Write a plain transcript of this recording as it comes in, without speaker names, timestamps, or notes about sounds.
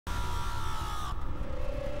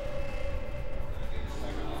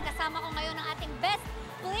kasama ko ngayon ang ating best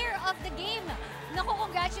player of the game. Naku,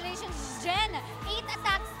 congratulations, Jen! 8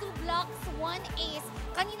 attacks, 2 blocks, 1 ace.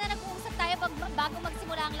 Kanina nag-uusap tayo bago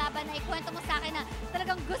magsimula ang laban na ikwento mo sa akin na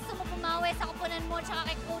talagang gusto mo bumawi sa kupunan mo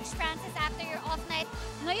tsaka kay Coach Francis after your off night.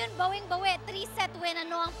 Ngayon, bawing-bawi, 3-set win.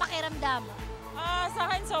 Ano ang pakiramdam? Sa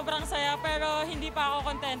akin sobrang saya pero hindi pa ako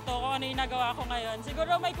kontento kung ano yung nagawa ko ngayon.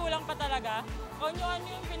 Siguro may kulang pa talaga. Kung ano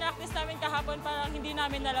yung pinaktis namin kahapon parang hindi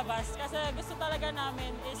namin nalabas. Kasi gusto talaga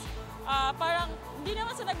namin is parang hindi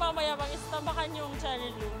naman sa nagmamayabang is tambakan yung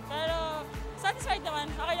Cherrylume. Pero satisfied naman,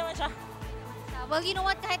 okay naman siya. Well, you know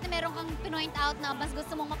what, kahit na meron kang pinoint out na mas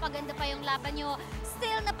gusto mong mapaganda pa yung laban nyo,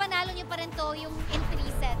 still napanalo nyo pa rin to yung in 3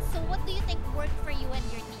 sets. So what do you think worked for you and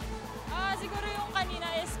your team? Siguro yung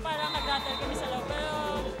kanina is parang nag-rattle kami sa loob. Pero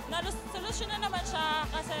solusyon na naman siya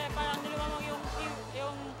kasi parang niluwamang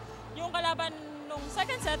yung kalaban nung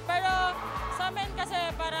second set. Pero sa amin kasi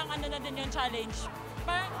parang ano na din yung challenge.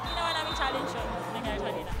 Parang ginawa namin challenge yun nangyari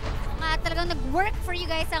kanina. Talagang nag-work for you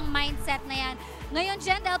guys ang mindset na yan. Ngayon,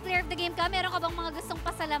 Jen, dahil player of the game ka, meron ka bang mga gustong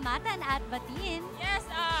pasalamatan at batiin? Yes,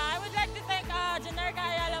 I would like to thank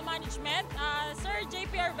Generika-Ayala Management, Sir JP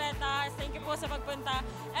Orbeta, thank you po sa pagpunta.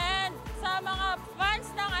 And sa mga fans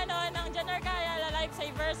ng Generika-Ayala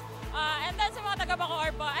Lifesavers, and then sa mga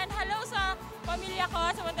taga-Bacoor po. And hello sa pamilya ko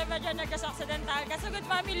sa Montevideo Occidental, Casugod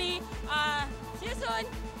family. See you soon!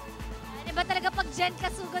 Diba talaga pag Jen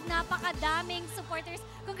Casugod, napakadaming supporters.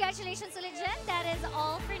 Congratulations ulit, Jen. That is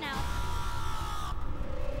all for now.